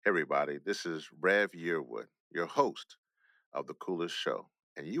Everybody, this is Rev Yearwood, your host of The Coolest Show,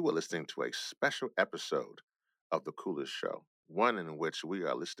 and you are listening to a special episode of The Coolest Show, one in which we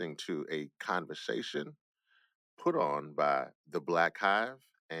are listening to a conversation put on by the Black Hive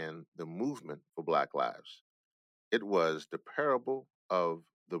and the Movement for Black Lives. It was The Parable of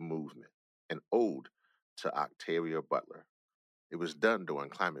the Movement, an ode to Octavia Butler. It was done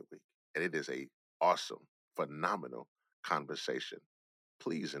during Climate Week, and it is a awesome, phenomenal conversation.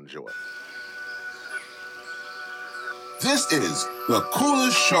 Please enjoy. This is The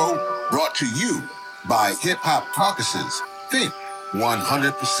Coolest Show, brought to you by Hip Hop Caucuses. Think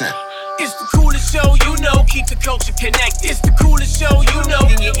 100%. It's the coolest show, you know, keep the culture connected. It's the coolest show, you know,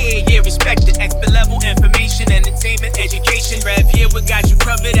 in your ear, yeah, respect it. Expert level information, entertainment, education. Rev here, we got you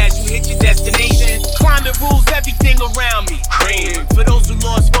covered as you hit your destination. Climate rules everything around me. Cream. For those who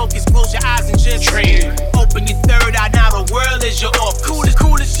lost focus, close your eyes and just dream. Open your third eye, now the world is your off.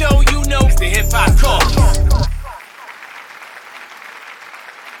 Coolest show, you know, it's the hip hop call.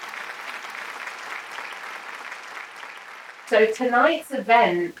 So tonight's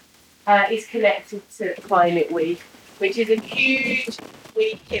event is connected to Climate Week, which is a huge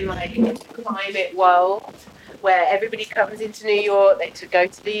week in the climate world, where everybody comes into New York. They go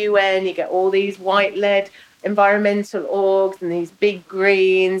to the UN. You get all these white-led environmental orgs and these big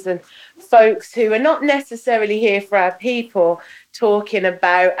greens and folks who are not necessarily here for our people, talking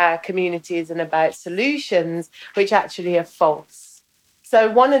about our communities and about solutions, which actually are false. So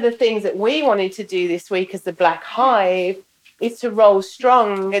one of the things that we wanted to do this week as the Black Hive is to roll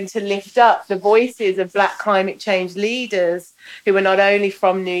strong and to lift up the voices of Black climate change leaders who are not only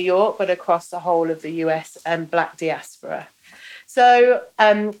from New York, but across the whole of the US and Black diaspora. So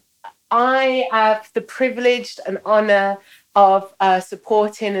I have the privilege and honor of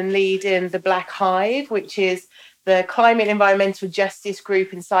supporting and leading the Black Hive, which is the climate environmental justice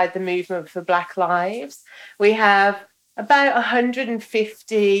group inside the Movement for Black Lives. We have about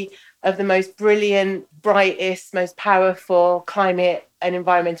 150 of the most brilliant, brightest, most powerful climate and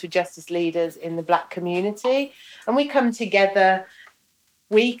environmental justice leaders in the Black community. And we come together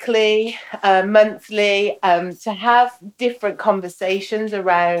weekly, monthly, to have different conversations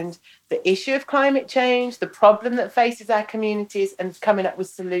around the issue of climate change, the problem that faces our communities, and coming up with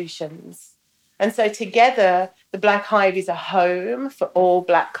solutions. And so together, the Black Hive is a home for all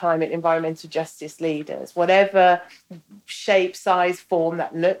Black climate environmental justice leaders, whatever shape, size, form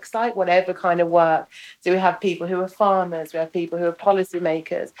that looks like, whatever kind of work. So we have people who are farmers, we have people who are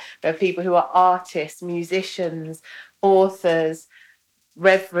policymakers, we have people who are artists, musicians, authors,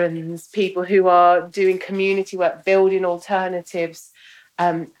 reverends, people who are doing community work, building alternatives.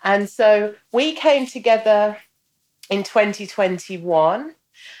 And so we came together in 2021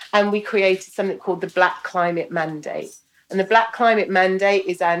 and we created something called the Black Climate Mandate. And the Black Climate Mandate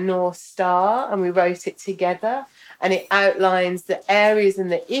is our North Star, and we wrote it together. And it outlines the areas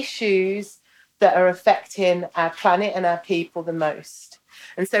and the issues that are affecting our planet and our people the most.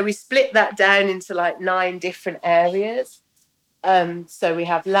 And so we split that down into 9 different areas. So we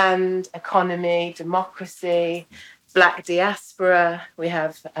have land, economy, democracy, Black diaspora, we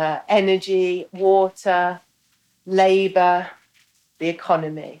have energy, water, labour, the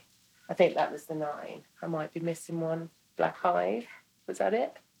economy. I think that was the 9. I might be missing one. Black Hive, was that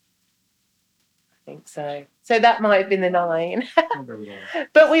it? I think so. So that might have been the 9.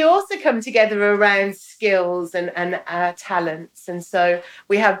 But we also come together around skills and our talents. And so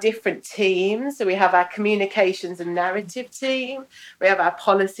we have different teams. So we have our communications and narrative team. We have our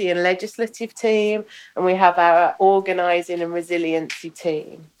policy and legislative team. And we have our organising and resiliency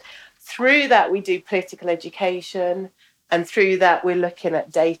team. Through that, we do political education. And through that, we're looking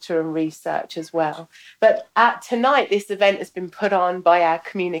at data and research as well. But tonight, this event has been put on by our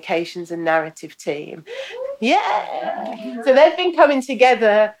communications and narrative team. Yeah. So they've been coming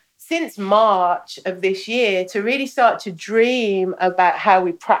together since March of this year to really start to dream about how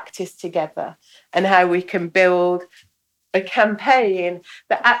we practice together and how we can build a campaign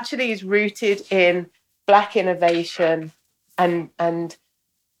that actually is rooted in Black innovation and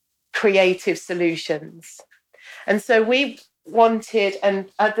creative solutions. And so we wanted, and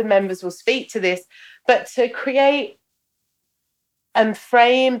other members will speak to this, but to create and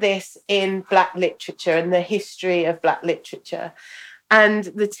frame this in Black literature and the history of Black literature. And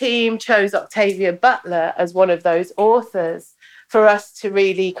the team chose Octavia Butler as one of those authors for us to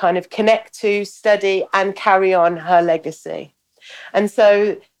really kind of connect to, study, and carry on her legacy. And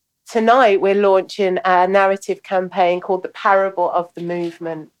so tonight we're launching a narrative campaign called The Parable of the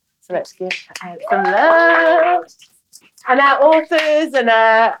Movement. So let's give out some love. And our authors and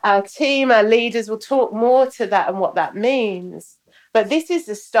our team, our leaders will talk more to that and what that means. But this is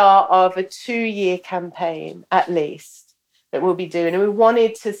the start of a 2-year campaign, at least, that we'll be doing. And we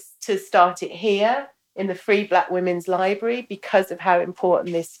wanted to start it here in the Free Black Women's Library because of how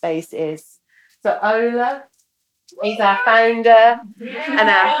important this space is. So Ola is our founder and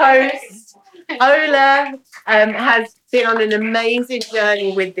our host. Ola has been on an amazing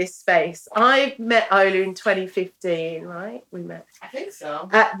journey with this space. I met Ola in 2015, right? We met. I think so.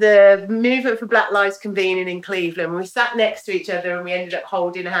 At the Movement for Black Lives convening in Cleveland. We sat next to each other and we ended up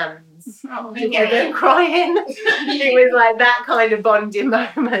holding hands together and crying. It was like that kind of bonding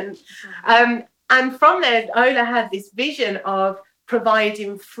moment. And from there, Ola had this vision of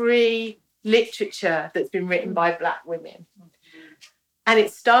providing free literature that's been written by Black women. And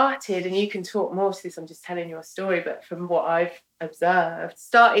it started, and you can talk more to this, I'm just telling your story, but from what I've observed,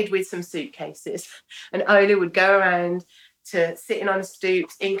 started with some suitcases. And Ola would go around to sitting on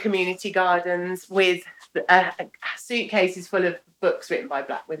stoops in community gardens with suitcases full of books written by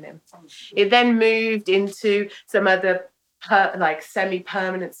Black women. It then moved into some other like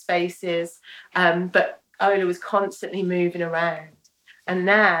semi-permanent spaces, but Ola was constantly moving around. And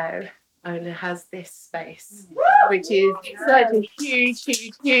now Ola has this space, which is such a huge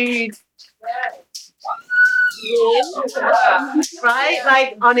right?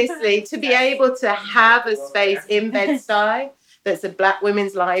 Like, honestly, to be able to have a space in Bed-Stuy that's a Black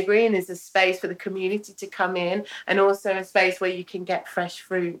women's library and is a space for the community to come in, and also a space where you can get fresh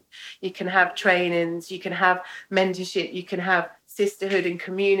fruit, you can have trainings, you can have mentorship, you can have sisterhood and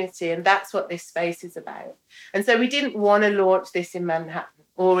community, and that's what this space is about. And so we didn't want to launch this in Manhattan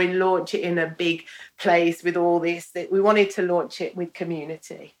or launch it in a big place with all this. We wanted to launch it with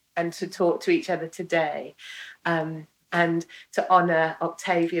community and to talk to each other today, and to honour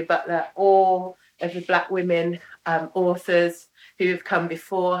Octavia Butler, all of the Black women authors who have come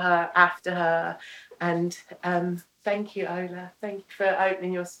before her, after her. And thank you, Ola. Thank you for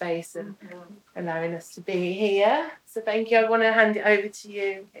opening your space and allowing us to be here. So thank you. I want to hand it over to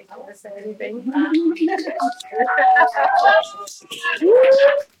you. Okay, do you want to say anything?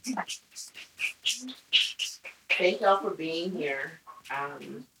 Thank y'all for being here.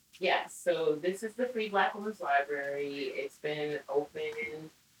 So this is the Free Black Women's Library. It's been open.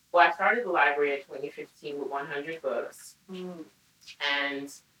 Well, I started the library in 2015 with 100 books.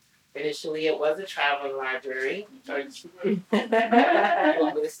 And initially it was a traveling library. You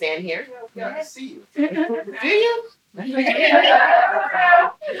want me to stand here? Yeah, I see you. Do you?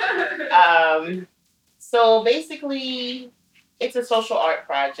 So basically, it's a social art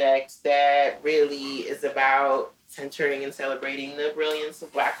project that really is about centering and celebrating the brilliance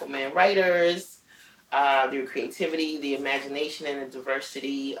of Black women writers, their creativity, the imagination, and the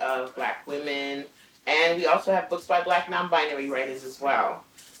diversity of Black women. And we also have books by Black non-binary writers as well.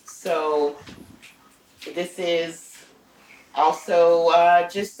 So this is also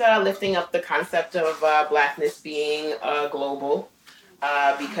just lifting up the concept of Blackness being global,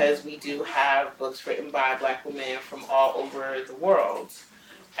 because we do have books written by Black women from all over the world.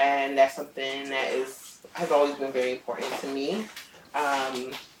 And that's something that has always been very important to me.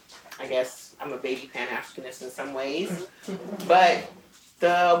 I guess I'm a baby Pan-Africanist in some ways. But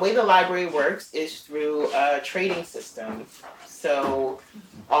the way the library works is through a trading system. So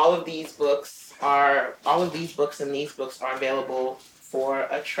all of these books and these books are available for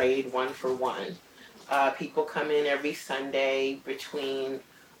a trade 1-for-1. People come in every Sunday between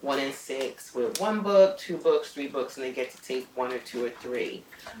 1 and 6 with 1 book, 2 books, 3 books, and they get to take 1 or 2 or 3.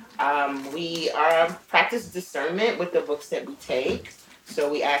 We practice discernment with the books that we take. So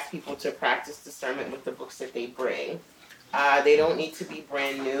we ask people to practice discernment with the books that they bring. They don't need to be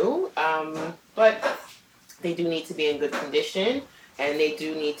brand new, but they do need to be in good condition, and they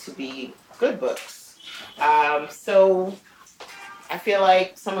do need to be good books. So I feel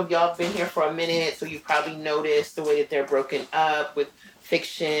like some of y'all have been here for a minute, so you've probably noticed the way that they're broken up with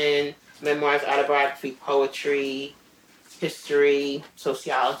fiction, memoirs, autobiography, poetry, history,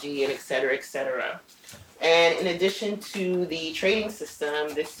 sociology, and et cetera, et cetera. And in addition to the trading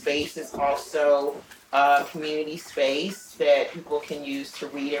system, this space is also a community space that people can use to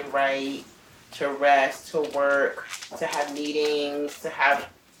read and write, to rest, to work, to have meetings, to have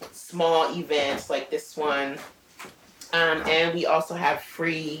small events like this one. And we also have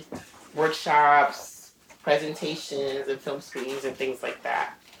free workshops, presentations, and film screenings and things like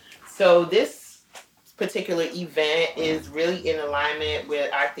that. So this particular event is really in alignment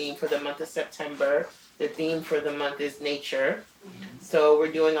with our theme for the month of September. The theme for the month is nature. So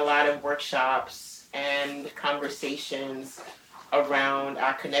we're doing a lot of workshops and conversations around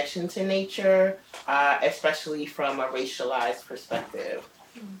our connection to nature, especially from a racialized perspective,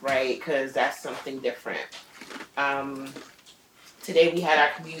 right? Because that's something different. Today we had our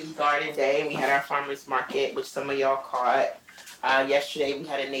community garden day and we had our farmers market, which some of y'all caught. Yesterday we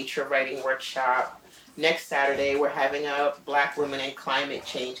had a nature writing workshop. Next Saturday we're having a Black women and climate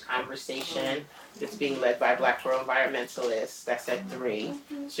change conversation that's being led by Black girl environmentalists. That's at 3.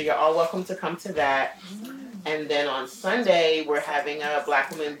 So you're all welcome to come to that. And then on Sunday we're having a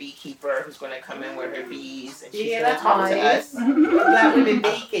Black woman beekeeper who's going to come in with her bees and she's going to talk to us. Black women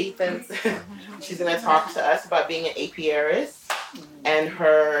beekeepers. She's going to talk to us about being an apiarist and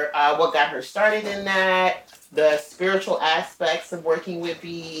her what got her started in that, the spiritual aspects of working with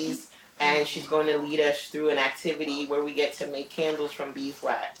bees, and she's going to lead us through an activity where we get to make candles from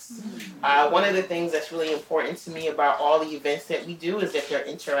beeswax. One of the things that's really important to me about all the events that we do is that they're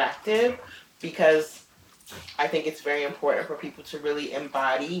interactive, because I think it's very important for people to really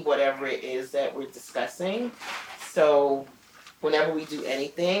embody whatever it is that we're discussing. So whenever we do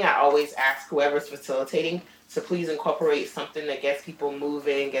anything, I always ask whoever's facilitating to please incorporate something that gets people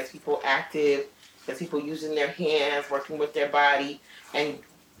moving, gets people active, gets people using their hands, working with their body, and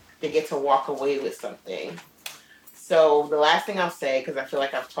they get to walk away with something. So the last thing I'll say, because I feel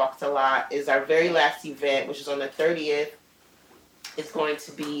like I've talked a lot, is our very last event, which is on the 30th, is going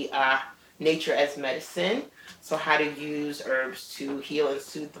to be Nature as Medicine. So how to use herbs to heal and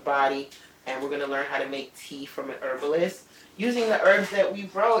soothe the body. And we're going to learn how to make tea from an herbalist using the herbs that we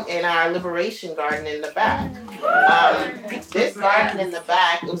grown in our liberation garden in the back. This garden in the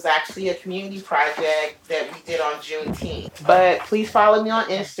back was actually a community project that we did on Juneteenth. But please follow me on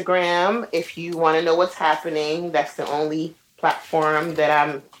Instagram if you want to know what's happening. That's the only platform that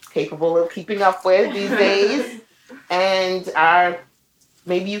I'm capable of keeping up with these days. And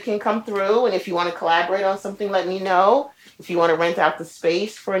maybe you can come through, and if you want to collaborate on something, let me know. If you want to rent out the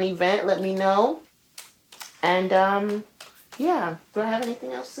space for an event, let me know. And yeah, do I have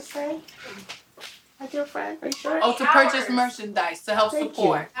anything else to say? My dear friend, are you sure? Oh, to purchase merchandise to help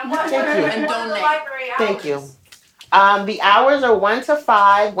support. Thank you. And donate. Thank you. The hours are 1 to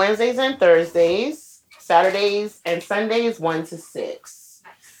 5, Wednesdays and Thursdays, Saturdays and Sundays 1 to 6.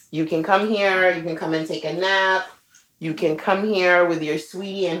 You can come here, you can come and take a nap. You can come here with your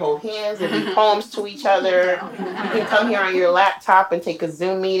sweetie and hold hands and read poems to each other. You can come here on your laptop and take a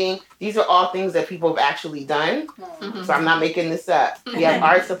Zoom meeting. These are all things that people have actually done. So I'm not making this up. We have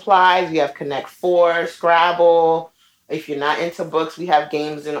art supplies. We have Connect 4, Scrabble. If you're not into books, we have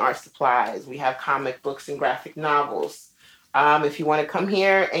games and art supplies. We have comic books and graphic novels. If you want to come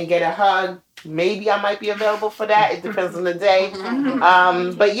here and get a hug, maybe I might be available for that. It depends on the day.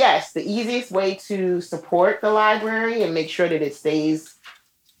 But yes, the easiest way to support the library and make sure that it stays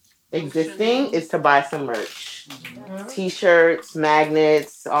existing is to buy some merch. T-shirts,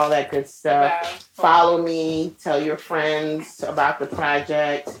 magnets, all that good stuff. Follow me, tell your friends about the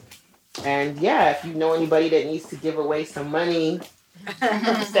project. And yeah, if you know anybody that needs to give away some money,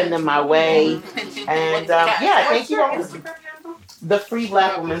 send them my way. And yeah, thank you all. The Free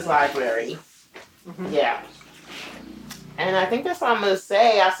Black Women's Library. Yeah. And I think that's what I'm going to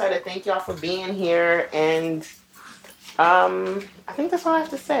say. Outside of thank y'all for being here. And I think that's all I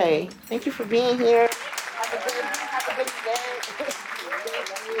have to say. Thank you for being here. Have a good event.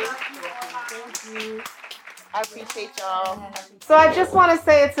 Thank you. I appreciate y'all. So I just want to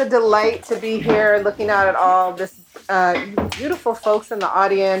say it's a delight to be here looking out at all this beautiful folks in the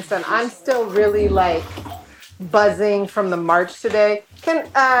audience. And I'm still really like buzzing from the march today.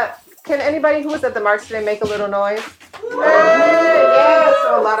 Can anybody who was at the march today make a little noise? Yeah,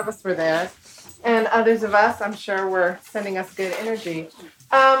 so a lot of us were there. And others of us, I'm sure, were sending us good energy.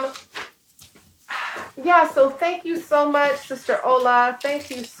 Yeah, so thank you so much, Sister Ola. Thank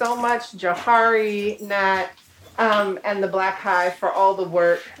you so much, Johari, Nat, and the Black Hive for all the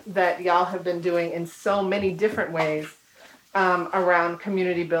work that y'all have been doing in so many different ways around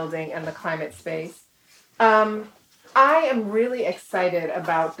community building and the climate space. I am really excited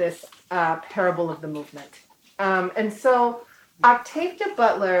about this parable of the movement. And so Octavia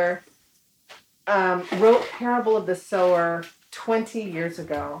Butler wrote Parable of the Sower 20 years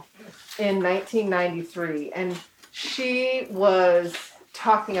ago in 1993. And she was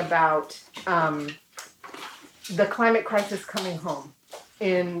talking about the climate crisis coming home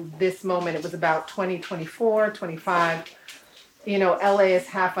in this moment. It was about 2024, 25. You know, LA is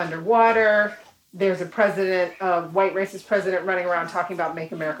half underwater. There's a president, a white racist president running around talking about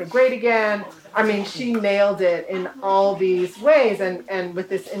make America great again. I mean, she nailed it in all these ways and with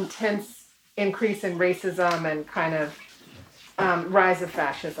this intense increase in racism and kind of rise of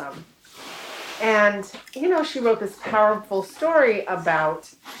fascism. And, you know, she wrote this powerful story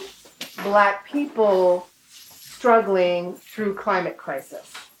about Black people struggling through climate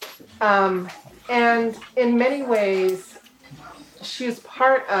crisis. And in many ways, she was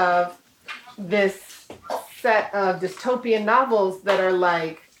part of this set of dystopian novels that are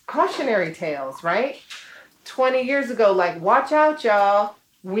like cautionary tales, right? 20 years ago, like, watch out, y'all.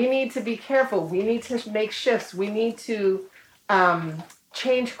 We need to be careful. We need to make shifts. We need to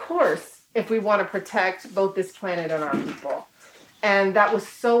change course if we want to protect both this planet and our people. And that was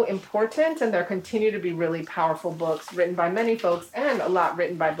so important. And there continue to be really powerful books written by many folks and a lot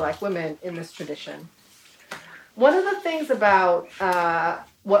written by Black women in this tradition. One of the things about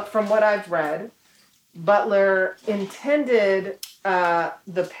from what I've read, Butler intended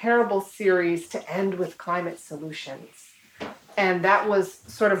the Parable series to end with climate solutions. And that was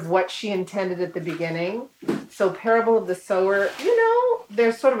sort of what she intended at the beginning. So Parable of the Sower,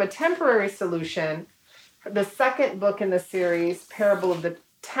 there's sort of a temporary solution. The second book in the series, Parable of the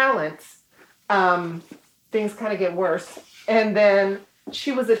Talents, things kind of get worse. And then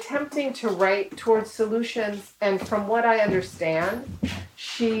she was attempting to write towards solutions. And from what I understand,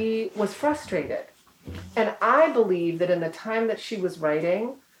 she was frustrated. And I believe that in the time that she was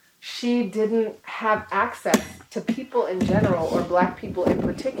writing, she didn't have access to people in general, or Black people in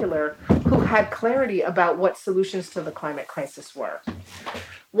particular, who had clarity about what solutions to the climate crisis were. From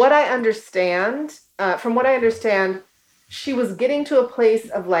what I understand, she was getting to a place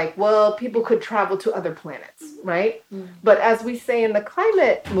of like, well, people could travel to other planets, right? But as we say in the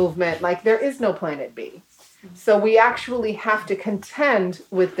climate movement, like, there is no planet B. So we actually have to contend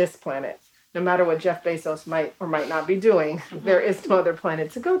with this planet. No matter what Jeff Bezos might or might not be doing, there is no other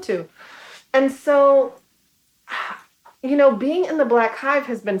planet to go to. And so, being in the Black Hive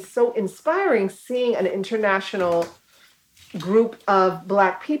has been so inspiring, seeing an international group of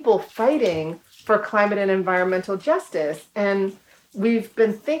Black people fighting for climate and environmental justice. And we've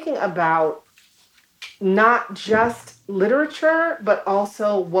been thinking about not just literature, but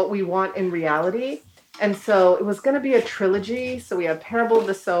also what we want in reality. And so it was going to be a trilogy. So we have Parable of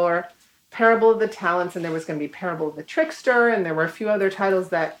the Sower, Parable of the Talents, and there was going to be Parable of the Trickster, and there were a few other titles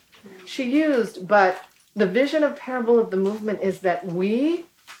that she used. But the vision of Parable of the Movement is that we,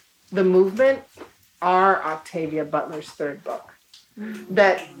 the movement, are Octavia Butler's third book.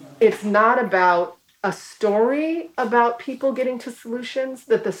 That it's not about a story about people getting to solutions,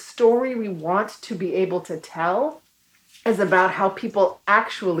 that the story we want to be able to tell is about how people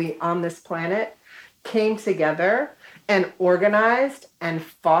actually on this planet came together and organized and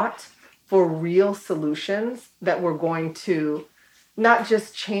fought for real solutions that were going to not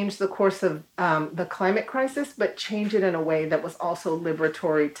just change the course of the climate crisis, but change it in a way that was also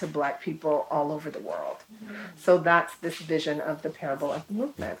liberatory to Black people all over the world. So that's this vision of the Parable of the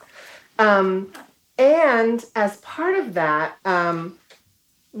Movement. And as part of that,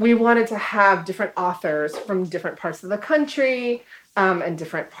 we wanted to have different authors from different parts of the country and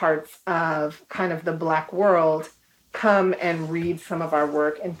different parts of kind of the Black world come and read some of our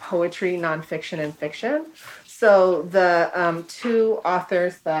work in poetry, nonfiction, and fiction. So the two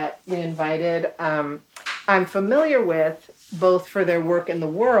authors that we invited, I'm familiar with both for their work in the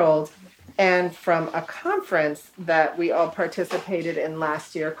world and from a conference that we all participated in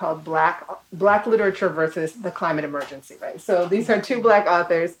last year called Black Literature versus the Climate Emergency, right? So these are two Black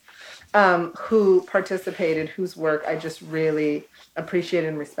authors who participated, whose work I just really appreciate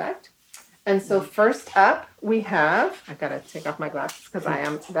and respect. And so first up, we have, I gotta take off my glasses because I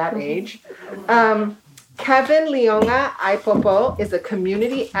am that age. Kevin Leonga Aipopo is a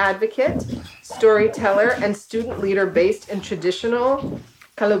community advocate, storyteller, and student leader based in traditional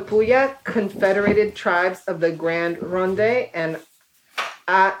Kalapuya Confederated Tribes of the Grand Ronde and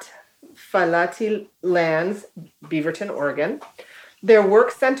Atfalati lands, Beaverton, Oregon. Their work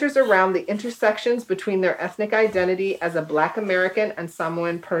centers around the intersections between their ethnic identity as a Black American and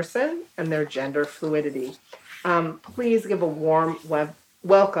Samoan person and their gender fluidity. Please give a warm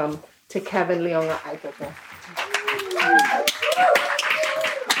welcome to Kevin Leonga Aipopo.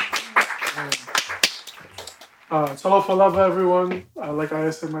 Talofa lava, everyone. Like I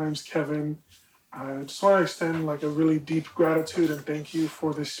said, my name's Kevin. I just want to extend like a really deep gratitude and thank you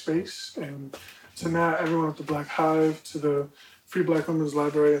for this space, and to Nat, everyone at the Black Hive, to the Free Black Women's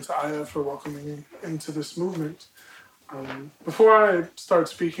Library, and to Aya for welcoming me into this movement. Before I start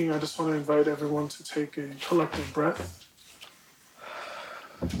speaking, I just want to invite everyone to take a collective breath.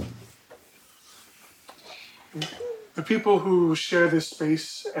 The people who share this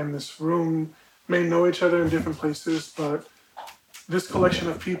space and this room may know each other in different places, but this collection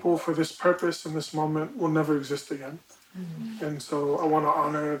of people for this purpose and this moment will never exist again. And so I want to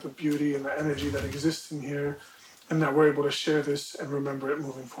honor the beauty and the energy that exists in here, and that we're able to share this and remember it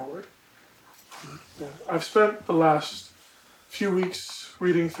moving forward. I've spent the last few weeks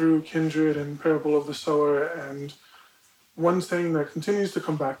reading through Kindred and Parable of the Sower, and one saying that continues to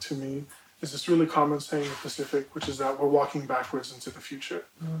come back to me is this really common saying in the Pacific, which is that we're walking backwards into the future.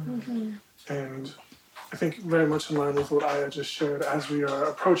 And I think very much in line with what Aya just shared, as we are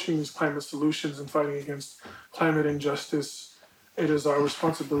approaching these climate solutions and fighting against climate injustice, it is our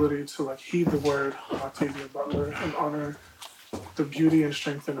responsibility to heed the word of Octavia Butler and honor the beauty and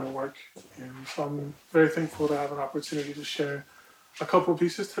strength in her work. And so I'm very thankful to have an opportunity to share a couple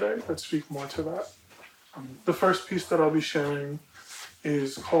pieces today that speak more to that. The first piece that I'll be sharing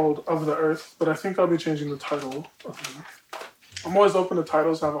is called Of the Earth, but I think I'll be changing the title. I'm always open to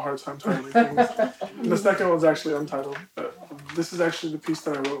titles. I have a hard time titling things. And the second one's actually untitled. But this is actually the piece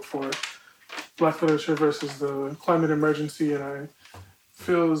that I wrote for Black Literature versus the Climate Emergency, and I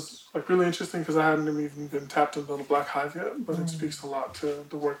feels really interesting because I hadn't even been tapped into the Black Hive yet, but it speaks a lot to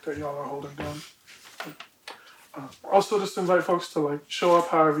the work that y'all are holding down. Also, just invite folks to show up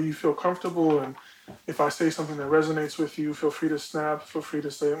however you feel comfortable, and if I say something that resonates with you, feel free to snap, feel free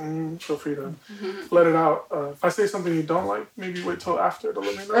to say, feel free to let it out. If I say something you don't like, maybe wait till after to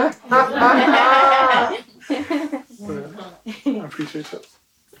let me know. I appreciate it.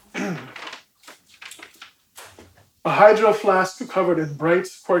 A hydro flask covered in bright,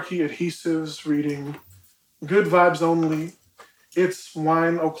 quirky adhesives reading, "Good vibes only, it's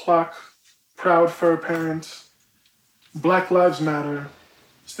wine o'clock, proud fur parent, Black Lives Matter,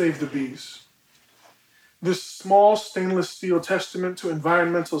 save the bees." This small stainless steel testament to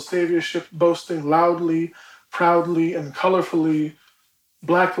environmental saviorship boasting loudly, proudly, and colorfully,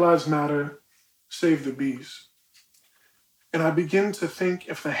 "Black Lives Matter, save the bees." And I begin to think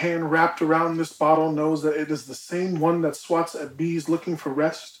if the hand wrapped around this bottle knows that it is the same one that swats at bees looking for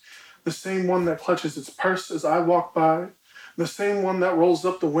rest, the same one that clutches its purse as I walk by, the same one that rolls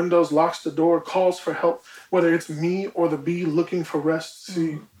up the windows, locks the door, calls for help, whether it's me or the bee looking for rest.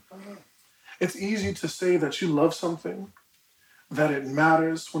 See, it's easy to say that you love something, that it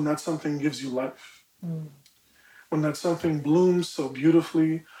matters when that something gives you life. When that something blooms so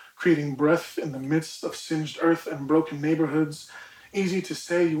beautifully, creating breath in the midst of singed earth and broken neighborhoods. Easy to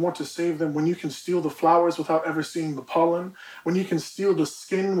say you want to save them when you can steal the flowers without ever seeing the pollen, when you can steal the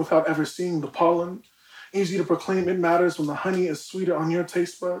skin without ever seeing the pollen. Easy to proclaim it matters when the honey is sweeter on your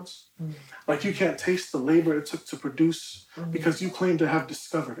taste buds. Like you can't taste the labor it took to produce because you claim to have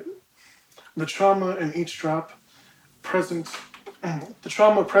discovered it. The trauma in each drop present in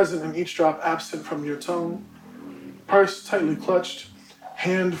each drop absent from your tone. Purse tightly clutched,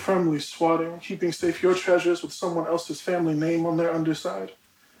 hand firmly swatting, keeping safe your treasures with someone else's family name on their underside.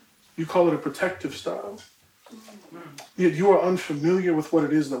 You call it a protective style. Yet you are unfamiliar with what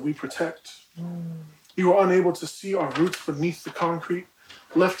it is that we protect. You are unable to see our roots beneath the concrete,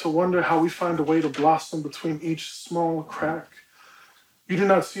 left to wonder how we find a way to blossom between each small crack. You do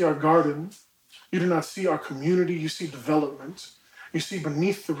not see our garden. You do not see our community. You see development. You see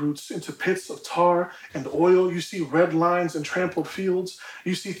beneath the roots into pits of tar and oil. You see red lines and trampled fields.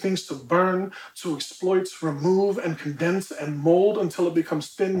 You see things to burn, to exploit, remove, and condense and mold until it becomes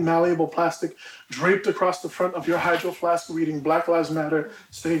thin, malleable plastic draped across the front of your hydro flask reading Black Lives Matter,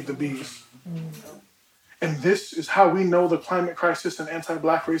 Save the Bees. And this is how we know the climate crisis and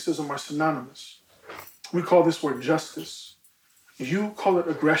anti-Black racism are synonymous. We call this word justice. You call it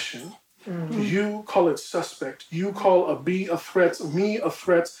aggression. You call it suspect. You call a bee a threat, me a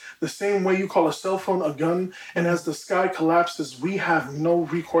threat, the same way you call a cell phone a gun. And as the sky collapses, we have no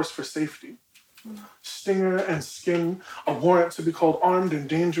recourse for safety. Stinger and skin, a warrant to be called armed and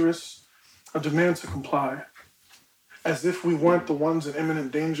dangerous, a demand to comply. As if we weren't the ones in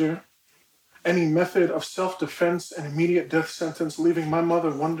imminent danger. Any method of self-defense and immediate death sentence, leaving my mother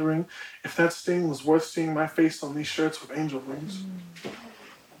wondering if that sting was worth seeing my face on these shirts with angel wings.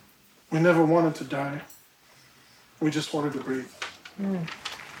 We never wanted to die. We just wanted to breathe.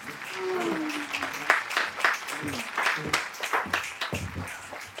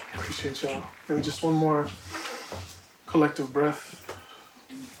 Appreciate y'all. Maybe just one more collective breath.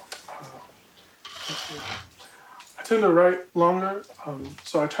 I tend to write longer,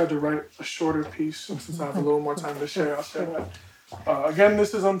 so I tried to write a shorter piece. Since I have a little more time to share, I'll share that. Again,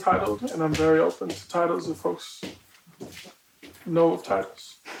 this is untitled, and I'm very open to titles if folks know of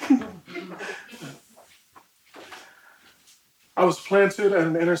titles. I was planted at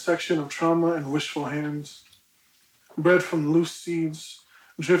an intersection of trauma and wishful hands, bred from loose seeds,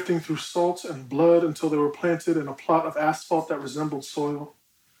 drifting through salt and blood until they were planted in a plot of asphalt that resembled soil,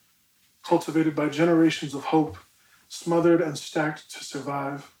 cultivated by generations of hope, smothered and stacked to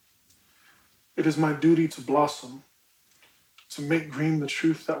survive. It is my duty to blossom, to make green the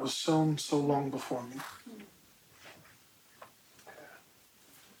truth that was sown so long before me.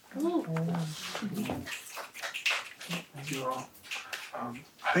 Thank you all. I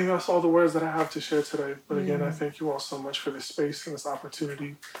think that's all the words that I have to share today. But again, I thank you all so much for this space and this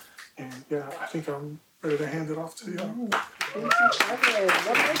opportunity. And yeah, I think I'm ready to hand it off to y'all. Thank you,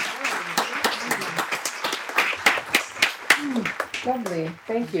 Lovely.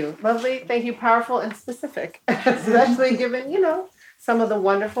 Thank you. Lovely. Thank you. Powerful and specific, especially given, some of the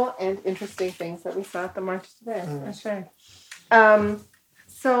wonderful and interesting things that we saw at the march today. For sure.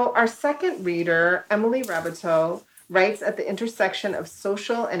 So our second reader, Emily Rabateau, writes at the intersection of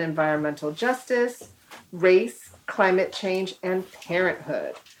social and environmental justice, race, climate change, and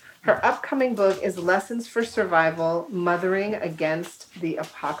parenthood. Her upcoming book is Lessons for Survival, Mothering Against the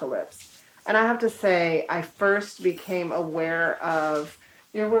Apocalypse. And I have to say, I first became aware of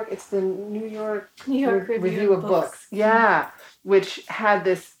your work. It's the New York Review of Books. Yeah, which had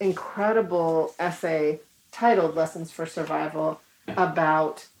this incredible essay titled Lessons for Survival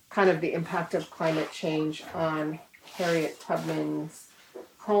about kind of the impact of climate change on Harriet Tubman's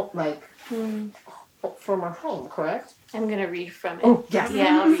home, former home, correct? I'm going to read from it. Oh, yes.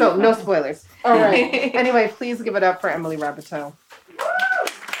 Yeah. So, no spoilers. All right. Anyway, please give it up for Emily Rabateau.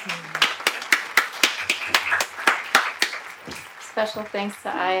 Special thanks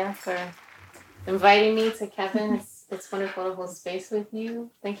to Aya for inviting me to Kevin. It's wonderful to hold space with you.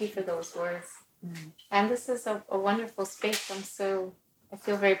 Thank you for those words. And this is a wonderful space. I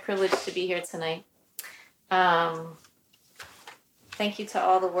feel very privileged to be here tonight. Thank you to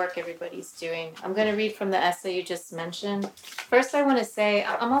all the work everybody's doing. I'm going to read from the essay you just mentioned. First, I want to say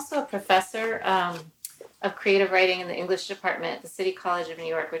I'm also a professor of creative writing in the English department at the City College of New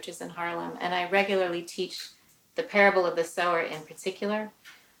York, which is in Harlem. And I regularly teach the parable of the sower in particular.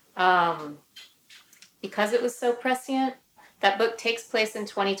 Because it was so prescient, that book takes place in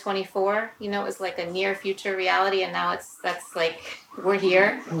 2024. It was like a near future reality, and now that's like we're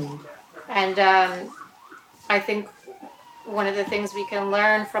here. And I think one of the things we can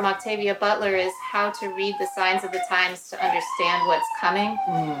learn from Octavia Butler is how to read the signs of the times to understand what's coming.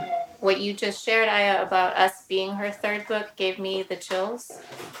 What you just shared, Aya, about us being her third book gave me the chills.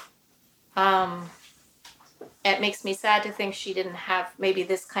 It makes me sad to think she didn't have maybe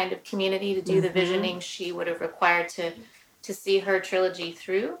this kind of community to do the visioning she would have required to see her trilogy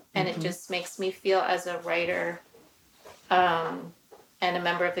through. And it just makes me feel as a writer and a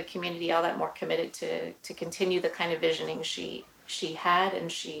member of the community all that more committed to continue the kind of visioning she had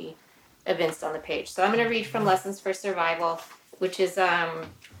and she evinced on the page. So I'm going to read from Lessons for Survival, which is an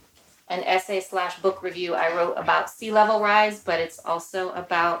essay/book review I wrote about sea level rise, but it's also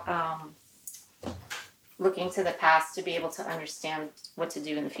about looking to the past to be able to understand what to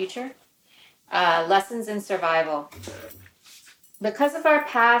do in the future. Lessons in Survival. Because of our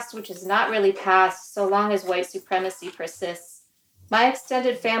past, which is not really past so long as white supremacy persists, my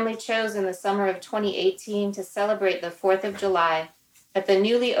extended family chose in the summer of 2018 to celebrate the 4th of July at the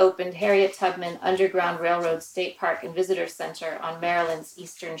newly opened Harriet Tubman Underground Railroad State Park and Visitor Center on Maryland's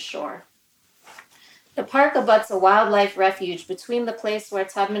eastern shore. The park abuts a wildlife refuge between the place where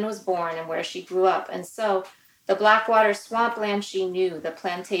Tubman was born and where she grew up, and so the Blackwater swampland she knew, the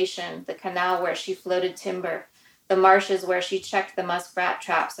plantation, the canal where she floated timber, the marshes where she checked the muskrat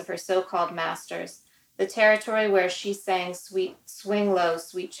traps of her so-called masters, the territory where she sang Swing Low,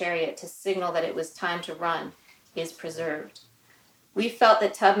 Sweet Chariot to signal that it was time to run, is preserved. We felt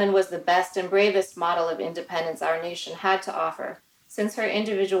that Tubman was the best and bravest model of independence our nation had to offer, since her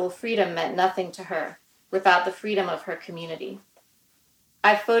individual freedom meant nothing to her without the freedom of her community.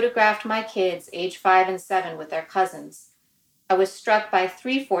 I photographed my kids, age 5 and 7, with their cousins. I was struck by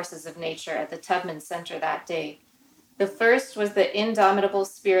 3 forces of nature at the Tubman Center that day. The first was the indomitable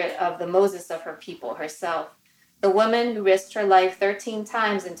spirit of the Moses of her people, herself, the woman who risked her life 13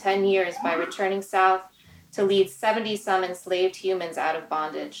 times in 10 years by returning south to lead 70-some enslaved humans out of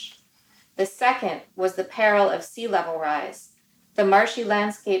bondage. The second was the peril of sea level rise, the marshy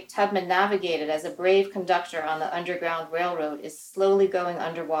landscape Tubman navigated as a brave conductor on the Underground Railroad is slowly going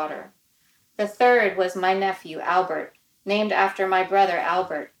underwater. The third was my nephew, Albert, named after my brother,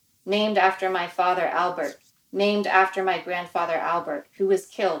 Albert, named after my father, Albert, named after my grandfather, Albert, who was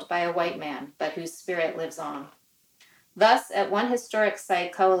killed by a white man, but whose spirit lives on. Thus, at one historic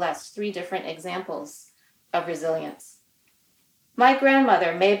site coalesced 3 different examples of resilience. My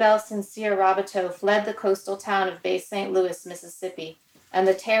grandmother, Maybelle Sincere Rabateau, fled the coastal town of Bay St. Louis, Mississippi, and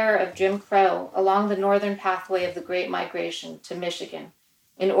the terror of Jim Crow along the northern pathway of the Great Migration to Michigan,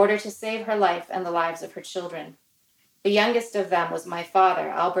 in order to save her life and the lives of her children. The youngest of them was my father,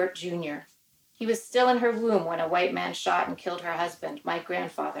 Albert Jr. He was still in her womb when a white man shot and killed her husband, my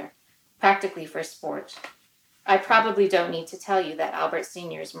grandfather, practically for sport. I probably don't need to tell you that Albert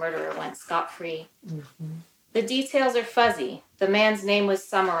Sr.'s murderer went scot-free. The details are fuzzy. The man's name was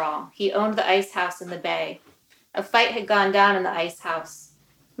Summerall. He owned the ice house in the bay. A fight had gone down in the ice house.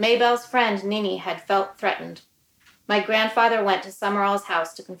 Maybelle's friend, Nini, had felt threatened. My grandfather went to Summerall's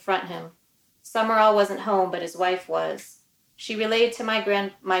house to confront him. Summerall wasn't home, but his wife was. She relayed to my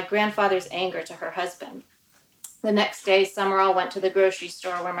grandfather's anger to her husband. The next day, Summerall went to the grocery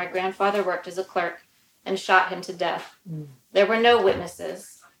store where my grandfather worked as a clerk and shot him to death. There were no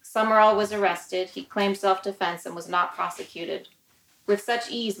witnesses. Summerall was arrested. He claimed self-defense and was not prosecuted. With such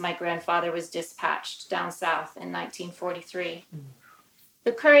ease, my grandfather was dispatched down south in 1943.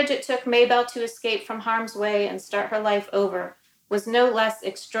 The courage it took Maybelle to escape from harm's way and start her life over was no less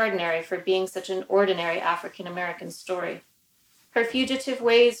extraordinary for being such an ordinary African-American story. Her fugitive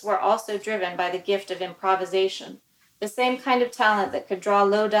ways were also driven by the gift of improvisation, the same kind of talent that could draw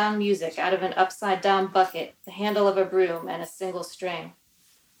low-down music out of an upside-down bucket, the handle of a broom, and a single string.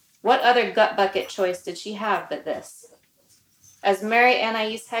 What other gut bucket choice did she have but this? As Mary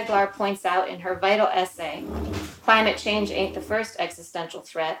Anais Heglar points out in her vital essay, Climate Change Ain't the First Existential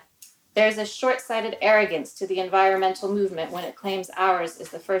Threat, there's a short-sighted arrogance to the environmental movement when it claims ours is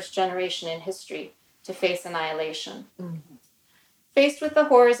the first generation in history to face annihilation. Faced with the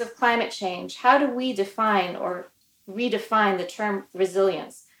horrors of climate change, how do we define or redefine the term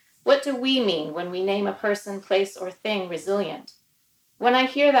resilience? What do we mean when we name a person, place, or thing resilient? When I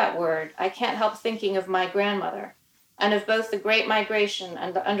hear that word, I can't help thinking of my grandmother, and of both the Great Migration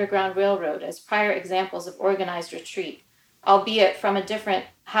and the Underground Railroad as prior examples of organized retreat, albeit from a different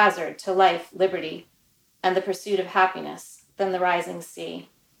hazard to life, liberty, and the pursuit of happiness than the rising sea.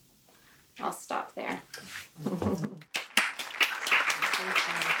 I'll stop there.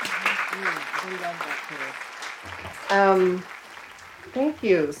 Thank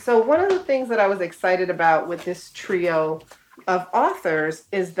you. So one of the things that I was excited about with this trio of authors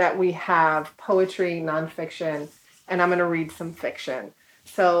is that we have poetry, nonfiction, and I'm going to read some fiction.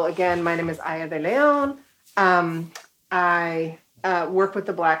 So again, my name is Aya de Leon. I work with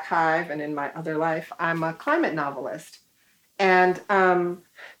the Black Hive, and in my other life, I'm a climate novelist. And,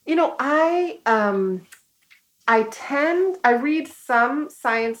 I read some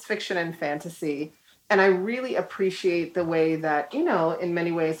science fiction and fantasy, and I really appreciate the way that, in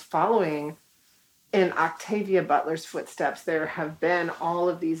many ways following in Octavia Butler's footsteps, there have been all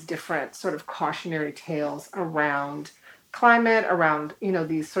of these different sort of cautionary tales around climate, around,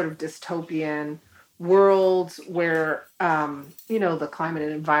 these sort of dystopian worlds where, the climate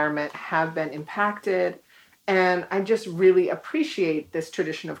and environment have been impacted. And I just really appreciate this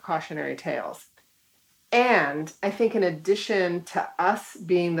tradition of cautionary tales. And I think in addition to us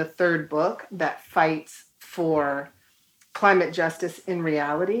being the third book that fights for climate justice in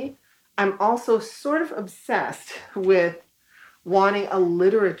reality, I'm also sort of obsessed with wanting a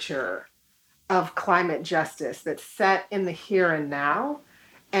literature of climate justice that's set in the here and now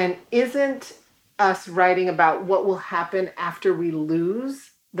and isn't us writing about what will happen after we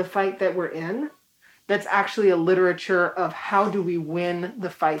lose the fight that we're in. That's actually a literature of how do we win the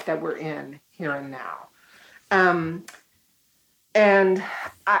fight that we're in here and now.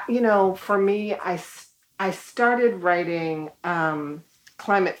 For me, I started writing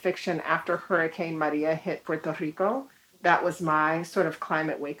climate fiction after Hurricane Maria hit Puerto Rico. That was my sort of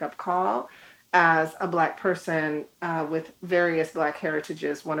climate wake-up call as a Black person with various Black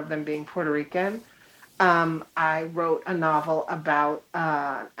heritages, one of them being Puerto Rican. I wrote a novel about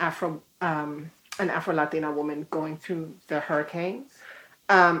an Afro-Latina woman going through the hurricane.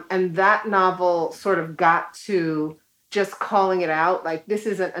 And that novel sort of got to just calling it out, like, this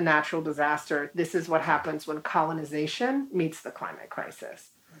isn't a natural disaster. This is what happens when colonization meets the climate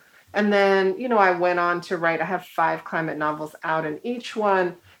crisis. And then, I went on to write, I have 5 climate novels out, and each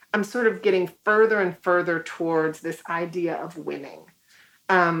one, I'm sort of getting further and further towards this idea of winning.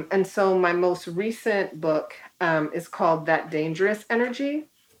 And so my most recent book is called That Dangerous Energy.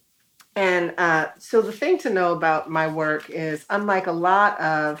 And so the thing to know about my work is, unlike a lot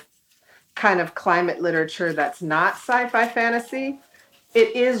of kind of climate literature that's not sci-fi fantasy,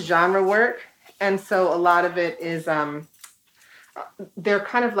 it is genre work. And so a lot of it is, they're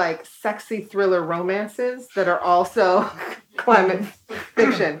kind of like sexy thriller romances that are also climate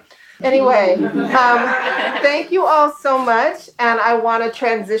fiction. Anyway, thank you all so much. And I want to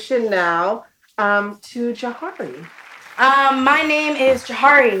transition now to Jahari. My name is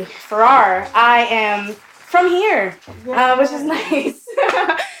Jahari Farrar. I am from here, which is nice.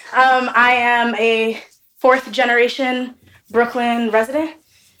 I am a 4th generation Brooklyn resident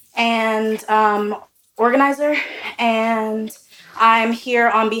and organizer, and I'm here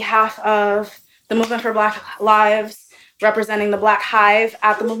on behalf of the Movement for Black Lives, representing the Black Hive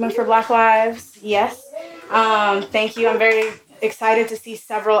at the Movement for Black Lives. Yes. Thank you. I'm very excited to see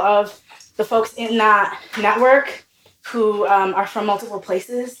several of the folks in that network who are from multiple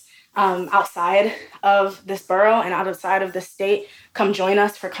places outside of this borough and outside of the state come join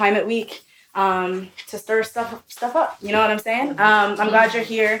us for Climate Week to stir stuff up. You know what I'm saying? I'm glad you're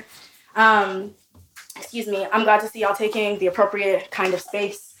here. Excuse me. I'm glad to see y'all taking the appropriate kind of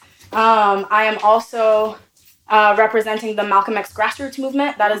space. I am also representing the Malcolm X grassroots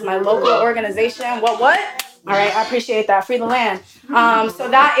movement. That is my local organization. What? All right, I appreciate that. Free the land. So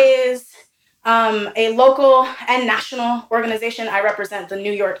that is a local and national organization. I represent the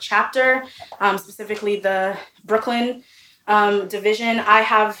New York chapter, specifically the Brooklyn division. I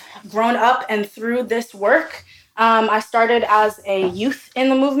have grown up and through this work. I started as a youth in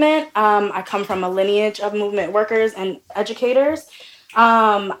the movement. I come from a lineage of movement workers and educators.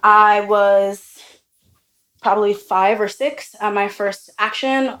 I was probably 5 or 6 at my first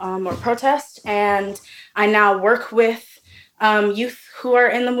action or protest, and I now work with youth who are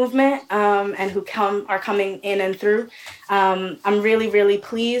in the movement and who are coming in and through. I'm really, really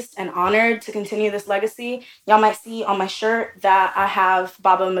pleased and honored to continue this legacy. Y'all might see on my shirt that I have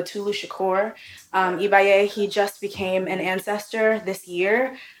Baba Matulu Shakur Ibaye. He just became an ancestor this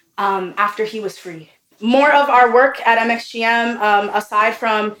year after he was free. More of our work at MXGM, aside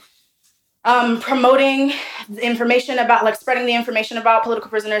from promoting the information about, like, spreading the information about political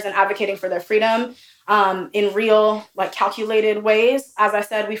prisoners and advocating for their freedom in real, like, calculated ways. As I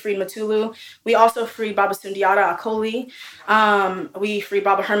said, we freed Matulu. We also freed Baba Sundiata Akoli. We freed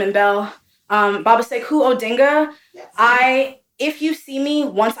Baba Herman Bell. Baba Sekou Odinga. If you see me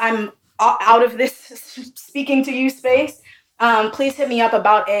once I'm out of this speaking to you space, please hit me up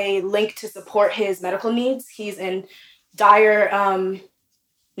about a link to support his medical needs. He's in dire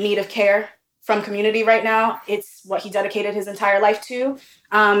need of care from community right now. It's what he dedicated his entire life to.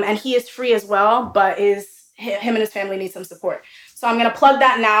 And he is free as well, but him and his family need some support. So I'm going to plug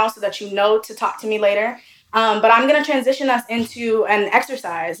that now so that you know to talk to me later. But I'm going to transition us into an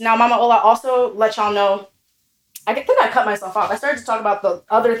exercise. Now, Mama Ola, also let y'all know, I think I cut myself off. I started to talk about the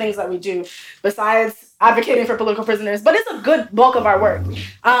other things that we do besides advocating for political prisoners, but it's a good bulk of our work.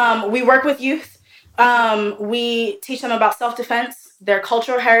 We work with youth. We teach them about self-defense, their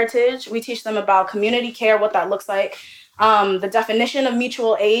cultural heritage. We teach them about community care, what that looks like, the definition of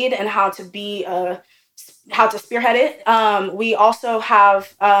mutual aid and how to spearhead it. We also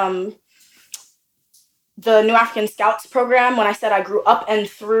have the New African Scouts program. When I said I grew up and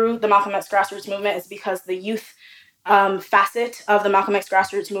through the Malcolm X grassroots movement, it's because the youth facet of the Malcolm X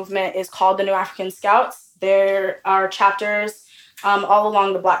grassroots movement is called the New African Scouts. There are chapters all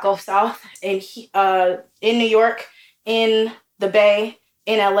along the Black Gulf South, in New York, in the Bay,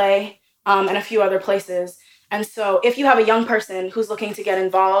 in LA, and a few other places. And so if you have a young person who's looking to get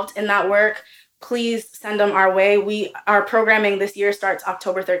involved in that work, please send them our way. Our programming this year starts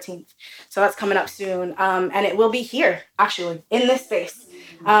October 13th. So that's coming up soon. And it will be here, actually, in this space,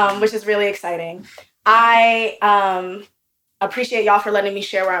 which is really exciting. I appreciate y'all for letting me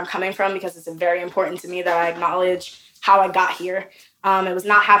share where I'm coming from, because it's very important to me that I acknowledge how I got here. It was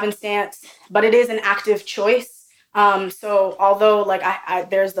not happenstance, but it is an active choice. So although, like,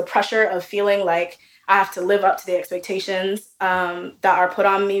 there's the pressure of feeling like I have to live up to the expectations that are put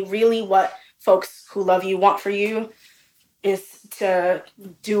on me, really what folks who love you want for you is to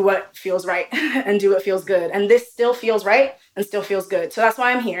do what feels right and do what feels good. And this still feels right and still feels good. So that's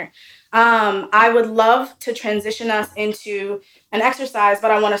why I'm here. I would love to transition us into an exercise,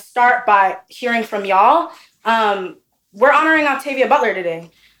 but I want to start by hearing from y'all. We're honoring Octavia Butler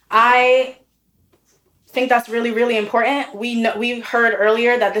today. I think that's really, really important. We heard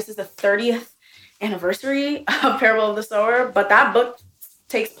earlier that this is the 30th anniversary of Parable of the Sower, but that book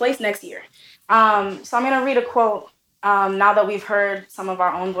takes place next year. So I'm going to read a quote. Now that we've heard some of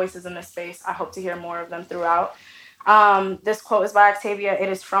our own voices in this space, I hope to hear more of them throughout. This quote is by Octavia. It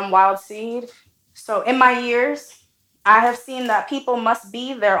is from Wild Seed. So, in my years, I have seen that people must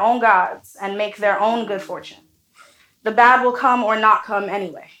be their own gods and make their own good fortune. The bad will come or not come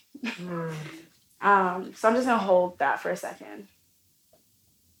anyway. So I'm just going to hold that for a second.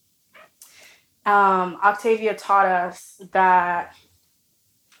 Octavia taught us that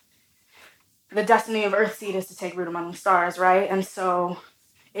the destiny of Earthseed is to take root among the stars, right? And so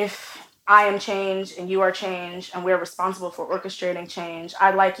if I am change and you are change and we're responsible for orchestrating change,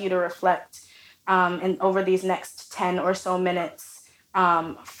 I'd like you to reflect over these next 10 or so minutes,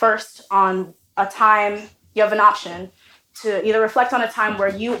 first on a time. You have an option to either reflect on a time where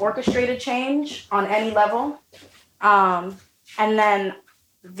you orchestrated change on any level, and then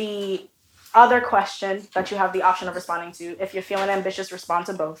the other question that you have the option of responding to. If you're feeling ambitious, respond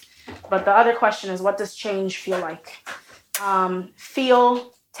to both. But the other question is, what does change feel like?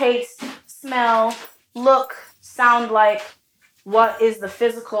 Feel, taste, smell, look, sound like. What is the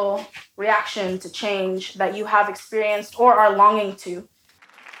physical reaction to change that you have experienced or are longing to?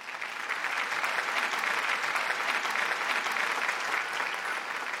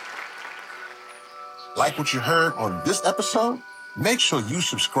 Like what you heard on this episode? Make sure you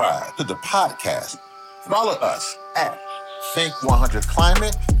subscribe to the podcast. Follow us at Think 100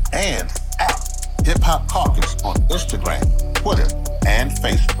 Climate and at Hip Hop Caucus on Instagram, Twitter, and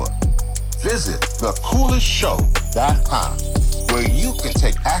Facebook. Visit thecoolestshow.com, where you can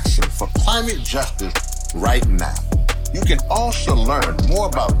take action for climate justice right now. You can also learn more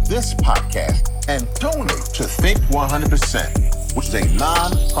about this podcast and donate to Think 100%, which is a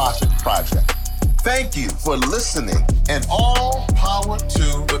non-profit project. Thank you for listening, and all power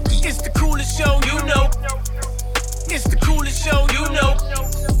to the people. It's the coolest show you know. It's the coolest show you know.